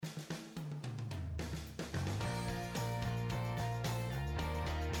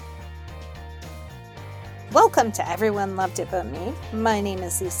Welcome to Everyone Loved It But Me. My name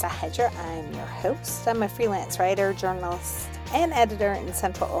is Lisa Hedger. I'm your host. I'm a freelance writer, journalist, and editor in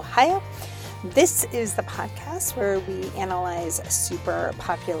Central Ohio. This is the podcast where we analyze super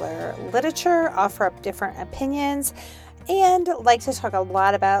popular literature, offer up different opinions, and like to talk a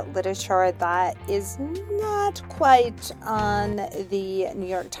lot about literature that is not quite on the New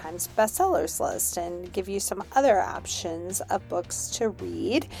York Times bestsellers list and give you some other options of books to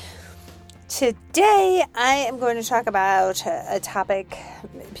read. Today, I am going to talk about a topic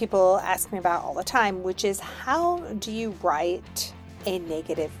people ask me about all the time, which is how do you write a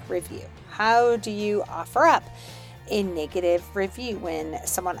negative review? How do you offer up a negative review when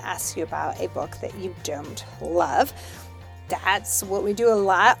someone asks you about a book that you don't love? That's what we do a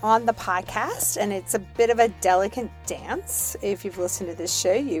lot on the podcast, and it's a bit of a delicate dance. If you've listened to this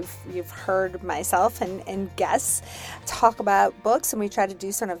show, you've heard myself and guests talk about books, and we try to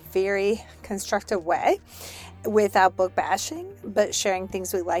do so in a very constructive way without book bashing, but sharing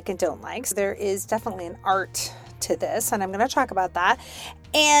things we like and don't like. So there is definitely an art to this, and I'm going to talk about that.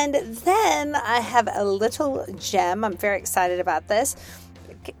 And then I have a little gem. I'm very excited about this.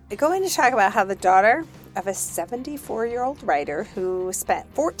 Going to talk about how the daughter of a 74-year-old writer who spent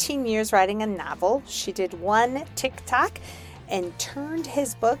 14 years writing a novel. She did one TikTok and turned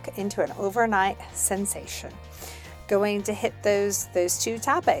his book into an overnight sensation. Going to hit those two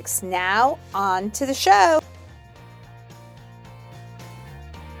topics. Now on to the show.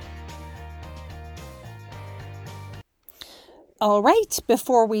 All right,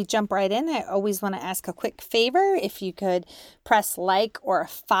 before we jump right in, I always want to ask a quick favor. If you could press like or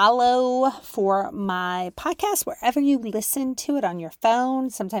follow for my podcast wherever you listen to it on your phone.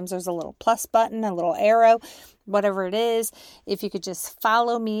 Sometimes there's a little plus button, a little arrow, whatever it is. If you could just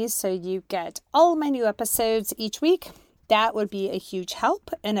follow me so you get all of my new episodes each week, that would be a huge help.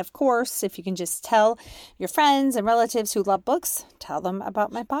 And of course, if you can just tell your friends and relatives who love books, tell them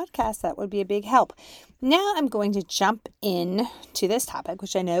about my podcast. That would be a big help. Now I'm going to jump in to this topic,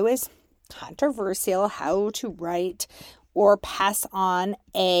 which I know is controversial, how to write or pass on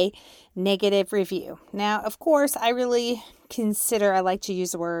a negative review. Now, of course, I really I like to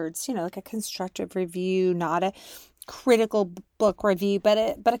use the words, like a constructive review, not a critical book review, but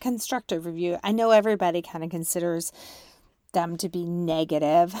a constructive review. I know everybody kind of considers them to be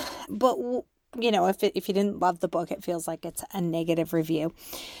negative, but if you didn't love the book, it feels like it's a negative review.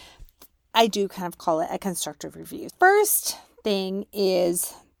 I do kind of call it a constructive review. First thing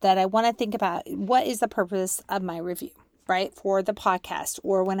is that I want to think about what is the purpose of my review, right? For the podcast,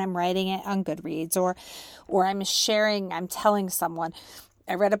 or when I'm writing it on Goodreads, or I'm telling someone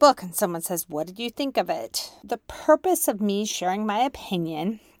I read a book and someone says, "What did you think of it?" The purpose of me sharing my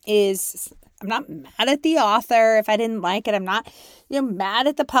opinion is I'm not mad at the author if I didn't like it. I'm not, mad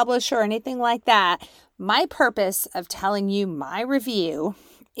at the publisher or anything like that. My purpose of telling you my review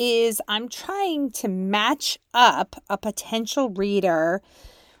is I'm trying to match up a potential reader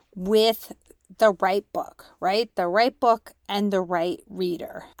with the right book, right? The right book and the right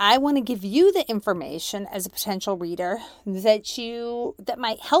reader. I want to give you the information as a potential reader that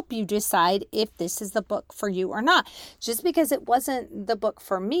might help you decide if this is the book for you or not. Just because it wasn't the book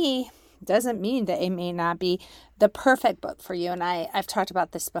for me doesn't mean that it may not be the perfect book for you. And I've talked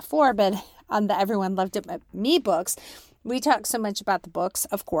about this before, but on the Everyone Loved It But Me books, we talk so much about the books,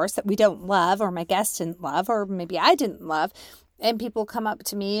 of course, that we don't love, or my guests didn't love, or maybe I didn't love. And people come up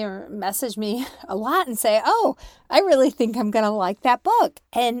to me or message me a lot and say, "Oh, I really think I'm going to like that book."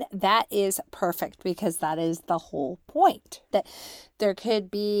 And that is perfect, because that is the whole point. That there could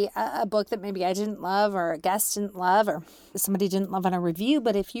be a book that maybe I didn't love, or a guest didn't love, or somebody didn't love on a review.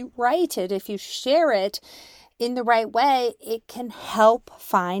 But if you write it, if you share it in the right way, it can help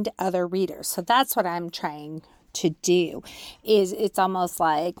find other readers. So that's what I'm trying to do. It's almost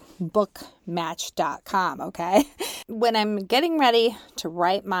like bookmatch.com, okay? When I'm getting ready to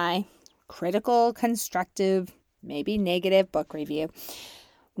write my critical, constructive, maybe negative book review,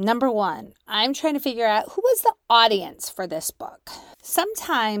 number one, I'm trying to figure out who was the audience for this book.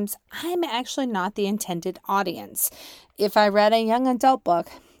 Sometimes I'm actually not the intended audience. If I read a young adult book,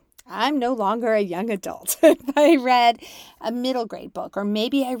 I'm no longer a young adult. If I read a middle grade book, or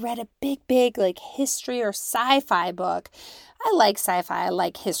maybe I read a big like history or sci-fi book. I like sci-fi, I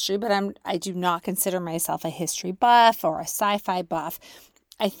like history, but I do not consider myself a history buff or a sci-fi buff.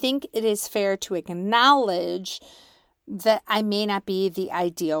 I think it is fair to acknowledge that I may not be the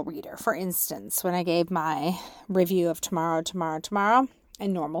ideal reader. For instance, when I gave my review of Tomorrow,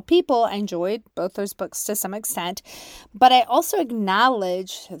 and Normal People, I enjoyed both those books to some extent, but I also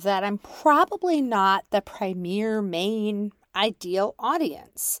acknowledge that I'm probably not the premier main ideal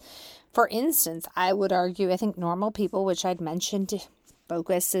audience. For instance, I would argue, I think Normal People, which I'd mentioned,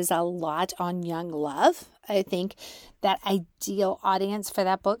 focuses a lot on young love. I think that ideal audience for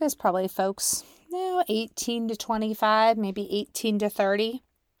that book is probably folks 18 to 25, maybe 18 to 30.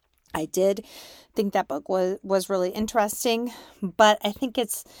 I did think that book was really interesting, but I think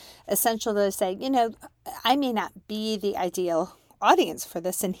it's essential to say, I may not be the ideal audience for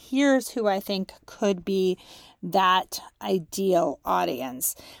this, and here's who I think could be that ideal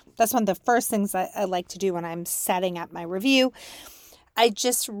audience. That's one of the first things I like to do when I'm setting up my review. I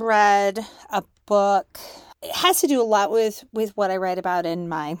just read a book. It has to do a lot with what I write about in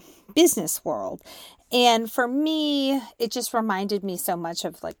my business world. And for me, it just reminded me so much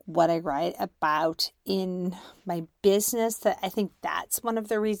of like what I write about in my business that I think that's one of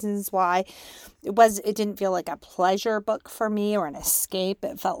the reasons why it didn't feel like a pleasure book for me or an escape.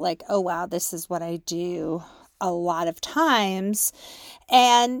 It felt like, oh, wow, this is what I do a lot of times.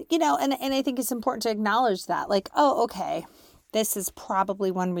 And, and I think it's important to acknowledge that, like, oh, okay, this is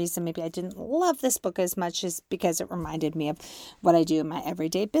probably one reason maybe I didn't love this book as much as because it reminded me of what I do in my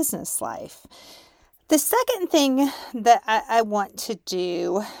everyday business life. The second thing that I want to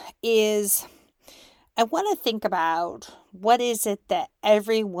do is I want to think about what is it that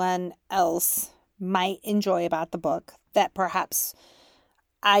everyone else might enjoy about the book that perhaps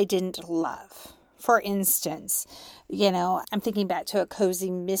I didn't love. For instance, I'm thinking back to a cozy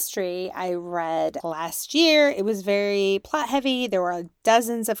mystery I read last year. It was very plot heavy. There were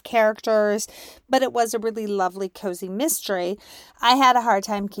dozens of characters, but it was a really lovely cozy mystery. I had a hard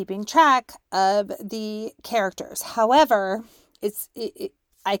time keeping track of the characters. However,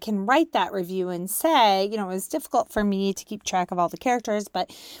 I can write that review and say, it was difficult for me to keep track of all the characters, but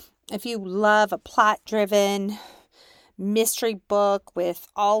if you love a plot-driven mystery book with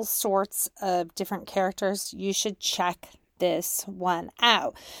all sorts of different characters, you should check this one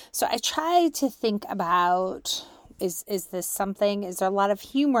out. So I try to think about, is this something, is there a lot of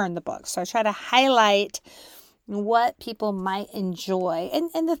humor in the book? So I try to highlight what people might enjoy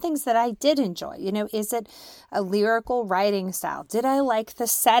and the things that I did enjoy. Is it a lyrical writing style? Did I like the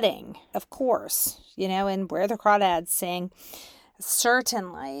setting? Of course, and Where the Crawdads Sing.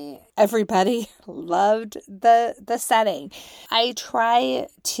 Certainly, everybody loved the setting. I try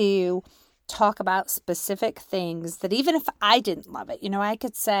to talk about specific things that even if I didn't love it, I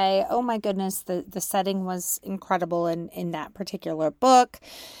could say, oh my goodness, the setting was incredible in that particular book.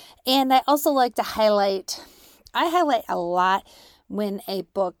 And I also like to highlight a lot when a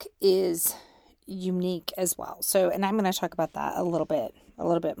book is unique as well. So, and I'm going to talk about that a little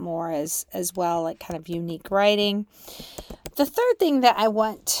bit more as well, like kind of unique writing. The third thing that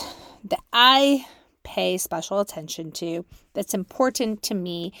I pay special attention to that's important to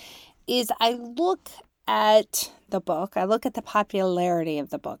me is I look at the book. I look at the popularity of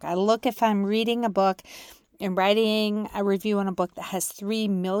the book. I look if I'm reading a book and writing a review on a book that has 3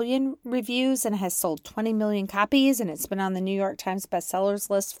 million reviews and has sold 20 million copies and it's been on the New York Times bestsellers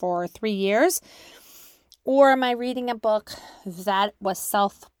list for 3 years. Or am I reading a book that was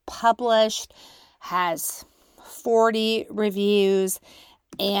self-published, has 40 reviews,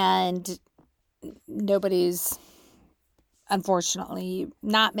 and unfortunately,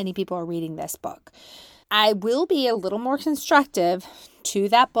 not many people are reading this book? I will be a little more constructive to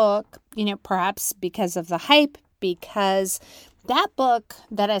that book, perhaps because of the hype, because that book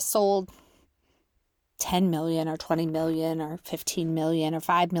that has sold 10 million or 20 million or 15 million or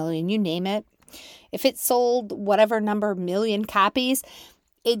 5 million, you name it, if it sold whatever number million copies,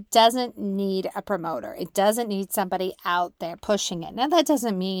 it doesn't need a promoter. It doesn't need somebody out there pushing it. Now, that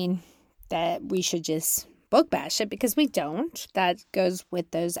doesn't mean that we should just book bash it, because we don't. That goes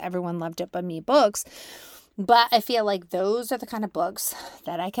with those Everyone Loved It But Me books. But I feel like those are the kind of books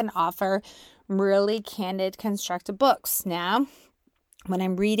that I can offer really candid, constructive books. Now, when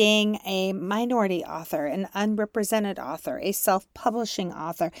I'm reading a minority author, an unrepresented author, a self-publishing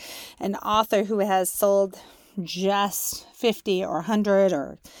author, an author who has sold just 50 or 100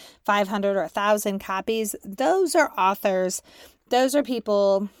 or 500 or 1,000 copies, those are authors, those are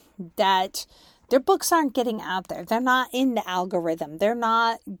people that their books aren't getting out there. They're not in the algorithm. You're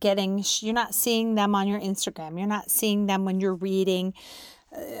not seeing them on your Instagram. You're not seeing them when you're reading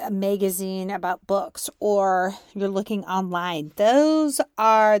a magazine about books or you're looking online. Those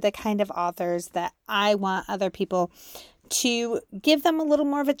are the kind of authors that I want other people to give them a little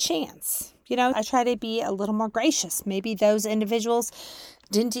more of a chance. I try to be a little more gracious. Maybe those individuals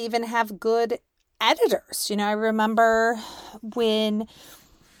didn't even have good editors. I remember when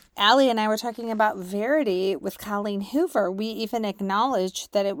Allie and I were talking about Verity with Colleen Hoover. We even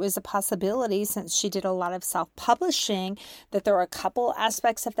acknowledged that it was a possibility, since she did a lot of self-publishing, that there were a couple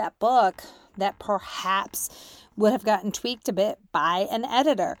aspects of that book that perhaps would have gotten tweaked a bit by an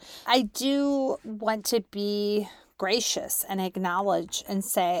editor. I do want to be gracious and acknowledge and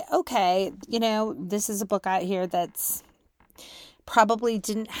say, okay, this is a book out here that's probably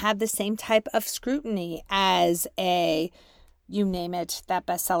didn't have the same type of scrutiny as you name it, that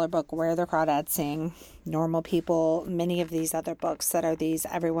bestseller book, Where the Crawdads Sing, Normal People, many of these other books that are these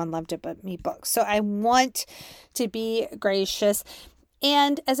Everyone Loved It But Me books. So I want to be gracious.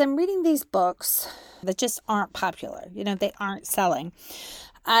 And as I'm reading these books that just aren't popular, they aren't selling,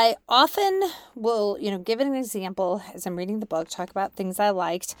 I often will, give an example as I'm reading the book, talk about things I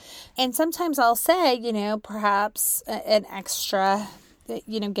liked. And sometimes I'll say, perhaps an extra,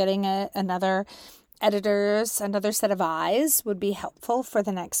 getting another set of eyes would be helpful for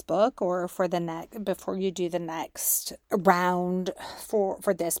the next book, or for before you do the next round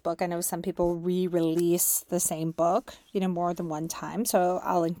for this book. I know some people re-release the same book, more than one time. So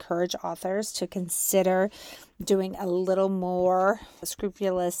I'll encourage authors to consider doing a little more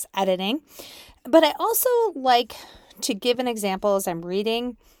scrupulous editing. But I also like to give an example as I'm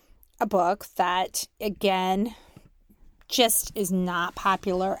reading a book that, again, just is not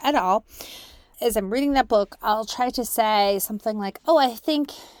popular at all. As I'm reading that book, I'll try to say something like, I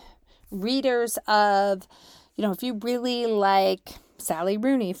think readers of, if you really like Sally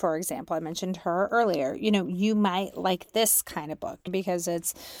Rooney, for example, I mentioned her earlier, you might like this kind of book because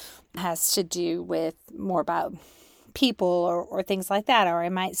it has to do with more about people or things like that. Or I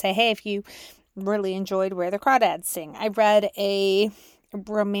might say, hey, if you really enjoyed Where the Crawdads Sing. I read a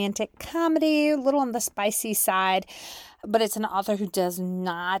romantic comedy, a little on the spicy side, but it's an author who does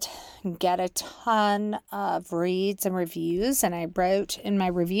not get a ton of reads and reviews. And I wrote in my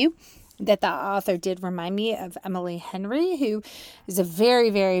review that the author did remind me of Emily Henry, who is a very,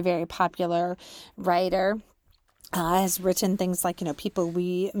 very, very popular writer. Has written things like, People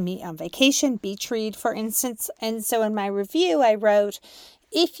We Meet on Vacation, Beach Read, for instance. And so in my review, I wrote,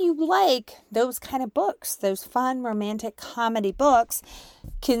 if you like those kind of books, those fun romantic comedy books,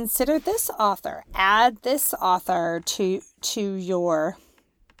 consider this author. Add this author to your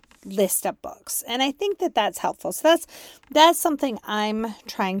list of books. And I think that that's helpful. So that's something I'm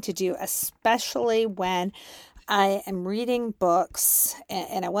trying to do, especially when I am reading books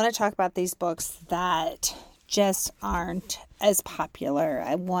and I want to talk about these books that just aren't as popular.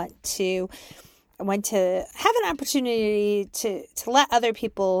 I want to have an opportunity to let other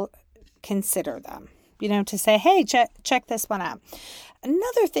people consider them, to say, hey, check this one out.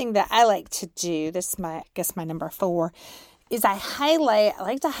 Another thing that I like to do, this is my number 4, is I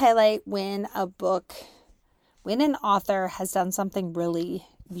like to highlight when an author has done something really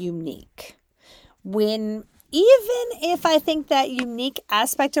unique. Even if I think that unique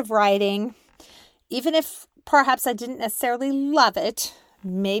aspect of writing, even if perhaps I didn't necessarily love it,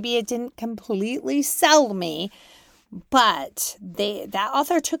 maybe it didn't completely sell me, but that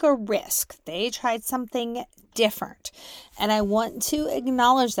author took a risk. They tried something different. And I want to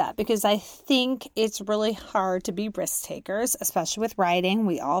acknowledge that because I think it's really hard to be risk takers, especially with writing.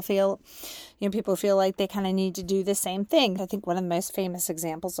 We all feel, people feel like they kind of need to do the same thing. I think one of the most famous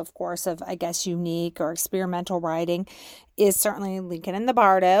examples, of course, of, unique or experimental writing is certainly Lincoln in the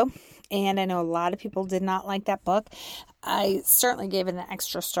Bardo. And I know a lot of people did not like that book. I certainly gave it an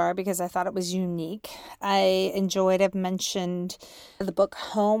extra star because I thought it was unique. I enjoyed, I've mentioned the book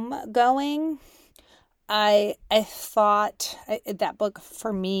Homegoing. I thought that book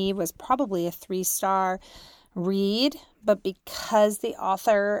for me was probably a 3-star read, but because the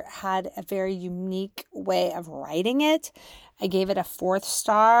author had a very unique way of writing it, I gave it a 4th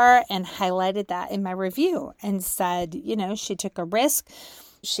star and highlighted that in my review and said, she took a risk.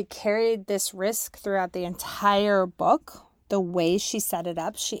 She carried this risk throughout the entire book. The way she set it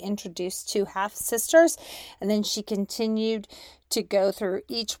up, she introduced 2 half-sisters, and then she continued to go through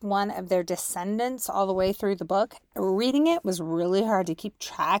each one of their descendants all the way through the book. Reading it was really hard to keep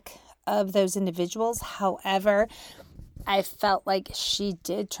track of those individuals. However, I felt like she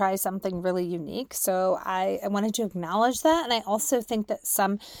did try something really unique. So I wanted to acknowledge that. And I also think that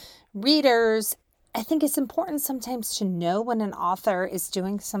some readers, I think it's important sometimes to know when an author is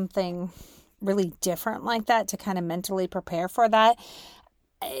doing something really different like that, to kind of mentally prepare for that.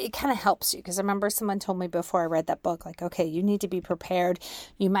 It kind of helps you, because I remember someone told me before I read that book, like, okay, you need to be prepared.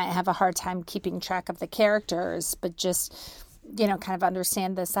 You might have a hard time keeping track of the characters, but just, kind of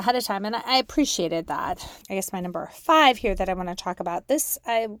understand this ahead of time. And I appreciated that. I guess my number 5 here that I want to talk about, this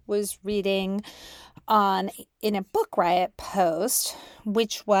I was reading in a Book Riot post,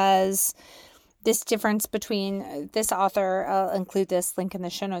 which was this difference between this author, I'll include this link in the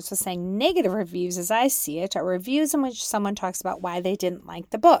show notes, was saying negative reviews, as I see it, are reviews in which someone talks about why they didn't like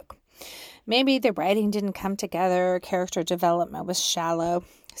the book. Maybe the writing didn't come together, character development was shallow.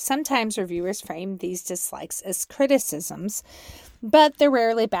 Sometimes reviewers frame these dislikes as criticisms, but they're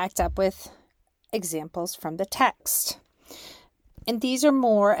rarely backed up with examples from the text. And these are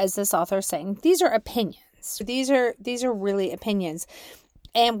more, as this author is saying, these are opinions. These are really opinions.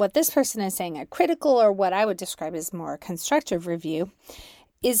 And what this person is saying, a critical, or what I would describe as more constructive review,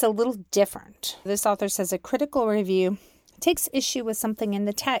 is a little different. This author says a critical review takes issue with something in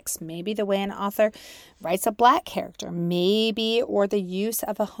the text, maybe the way an author writes a Black character, maybe, or the use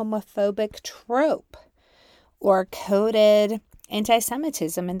of a homophobic trope, or coded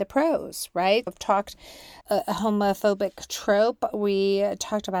anti-Semitism in the prose, right? We've talked a homophobic trope. We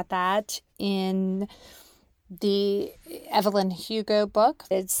talked about that in the Evelyn Hugo book.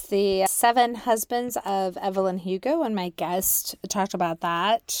 It's the 7 Husbands of Evelyn Hugo, and my guest talked about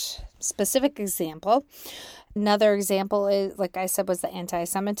that specific example. Another example is, like I said, was the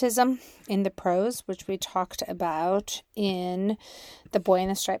anti-Semitism in the prose, which we talked about in The Boy in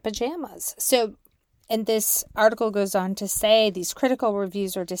the Striped Pajamas. So, and this article goes on to say these critical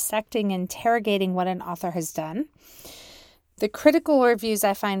reviews are dissecting, interrogating what an author has done. The critical reviews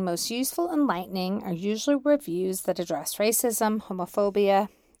I find most useful, enlightening, are usually reviews that address racism, homophobia,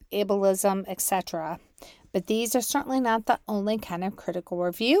 ableism, etc. But these are certainly not the only kind of critical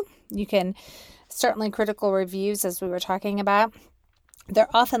review. You can certainly critical reviews, as we were talking about, they're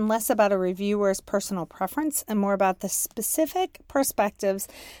often less about a reviewer's personal preference and more about the specific perspectives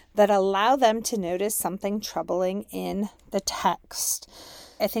that allow them to notice something troubling in the text.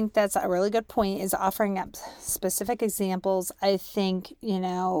 I think that's a really good point, is offering up specific examples. I think,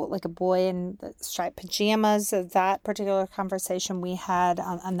 like A Boy in the Striped Pajamas, of that particular conversation we had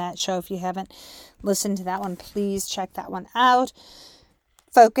on that show. If you haven't listened to that one, please check that one out.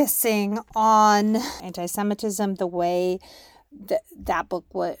 Focusing on anti-Semitism, the way that book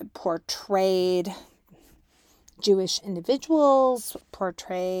portrayed Jewish individuals,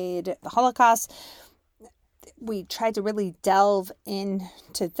 portrayed the Holocaust. We tried to really delve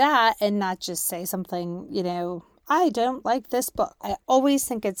into that and not just say something, I don't like this book. I always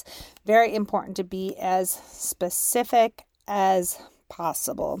think it's very important to be as specific as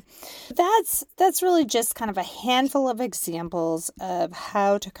possible. That's really just kind of a handful of examples of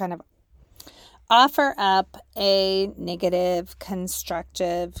how to kind of offer up a negative,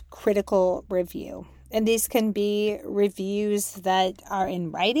 constructive, critical review. And these can be reviews that are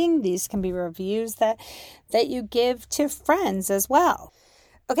in writing. These can be reviews that you give to friends as well.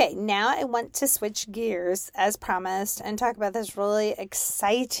 Okay, now I want to switch gears, as promised, and talk about this really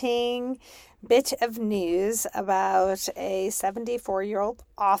exciting bit of news about a 74-year-old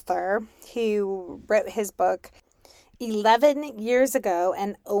author who wrote his book 11 years ago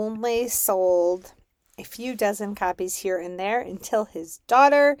and only sold a few dozen copies here and there until his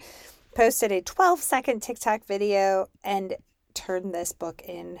daughter posted a 12-second TikTok video and turned this book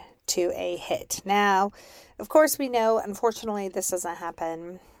into a hit. Now, of course, we know, unfortunately, this doesn't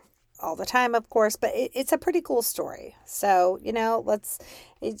happen all the time, of course, but it's a pretty cool story. So,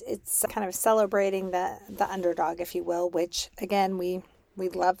 it's kind of celebrating the underdog, if you will, which, again, we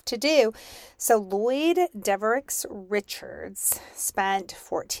love to do. So Lloyd Devereux Richards spent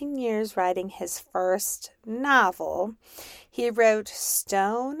 14 years writing his first novel. He wrote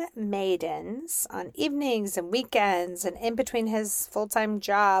Stone Maidens on evenings and weekends and in between his full-time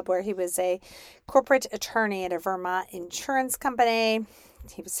job where he was a corporate attorney at a Vermont insurance company.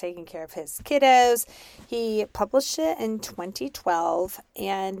 He was taking care of his kiddos. He published it in 2012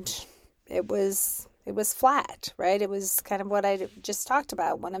 and it was flat, right? It was kind of what I just talked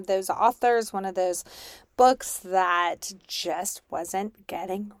about. One of those authors, one of those books that just wasn't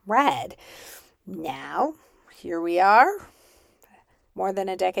getting read. Now, here we are. More than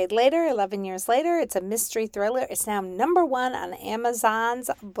a decade later, 11 years later, it's a mystery thriller. It's now number 1 on Amazon's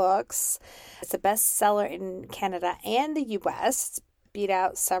books. It's a bestseller in Canada and the U.S. It's beat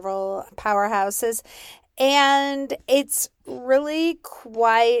out several powerhouses. And it's really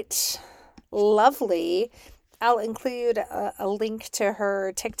quite lovely. I'll include a link to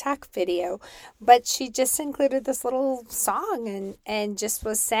her TikTok video, but she just included this little song and just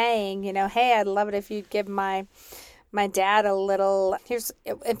was saying, hey, I'd love it if you'd give my dad a little, here's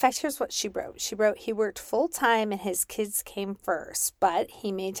what she wrote. She wrote, he worked full time and his kids came first, but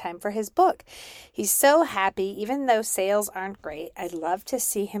he made time for his book. He's so happy, even though sales aren't great. I'd love to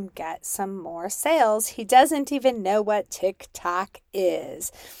see him get some more sales. He doesn't even know what TikTok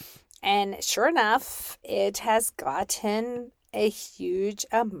is. And sure enough, it has gotten a huge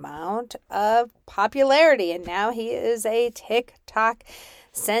amount of popularity. And now he is a TikTok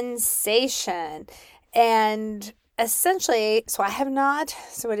sensation. And essentially, so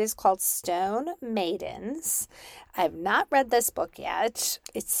it is called Stone Maidens. I have not read this book yet.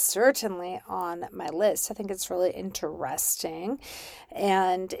 It's certainly on my list. I think it's really interesting.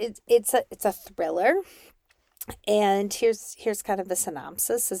 And it's a thriller. And here's kind of the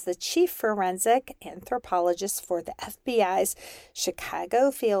synopsis. As the chief forensic anthropologist for the FBI's Chicago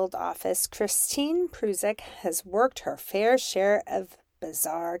field office, Christine Prusik has worked her fair share of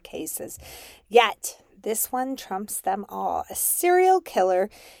bizarre cases. Yet, this one trumps them all. A serial killer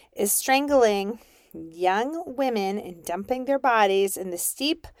is strangling young women and dumping their bodies in the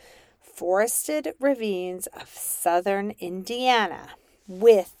steep, forested ravines of southern Indiana.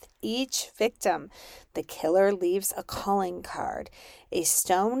 With each victim, the killer leaves a calling card, a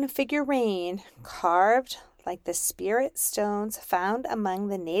stone figurine carved like the spirit stones found among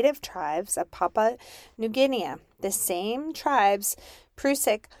the native tribes of Papua New Guinea, the same tribes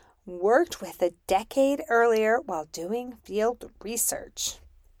Prusik worked with a decade earlier while doing field research.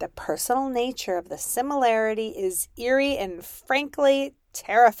 The personal nature of the similarity is eerie and frankly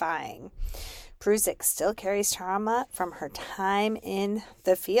terrifying. Prusik still carries trauma from her time in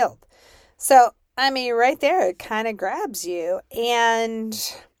the field. So, right there, it kind of grabs you. And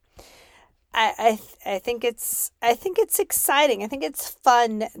I think it's exciting. I think it's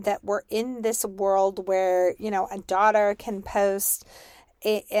fun that we're in this world where, a daughter can post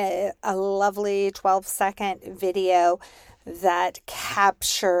a lovely 12-second video that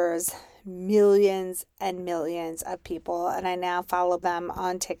captures millions and millions of people. And I now follow them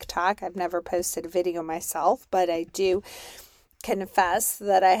on TikTok. I've never posted a video myself, but I do confess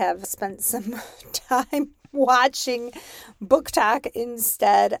that I have spent some time watching BookTok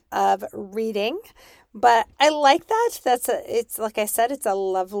instead of reading. But I like that. It's like I said, it's a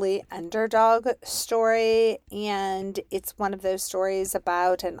lovely underdog story. And it's one of those stories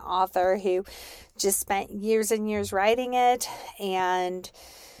about an author who just spent years and years writing it, and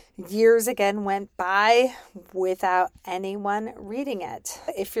years again went by without anyone reading it.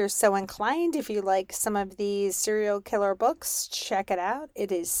 If you're so inclined, if you like some of these serial killer books, check it out.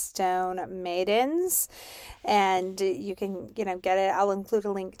 It is Stone Maidens, and you can, get it. I'll include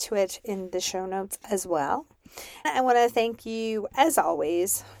a link to it in the show notes as well. I want to thank you, as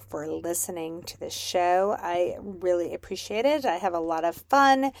always, for listening to the show. I really appreciate it. I have a lot of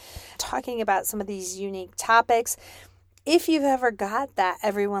fun talking about some of these unique topics. If you've ever got that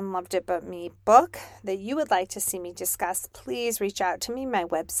Everyone Loved It But Me book that you would like to see me discuss, please reach out to me. My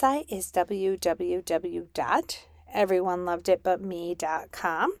website is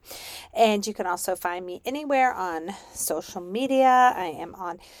www.everyoneloveditbutme.com. And you can also find me anywhere on social media. I am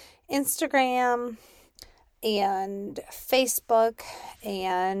on Instagram and Facebook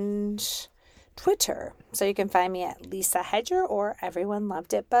and Twitter. So you can find me at Lisa Hedger or Everyone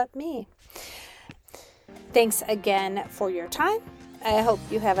Loved It But Me. Thanks again for your time. I hope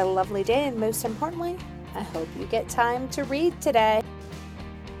you have a lovely day, and most importantly, I hope you get time to read today.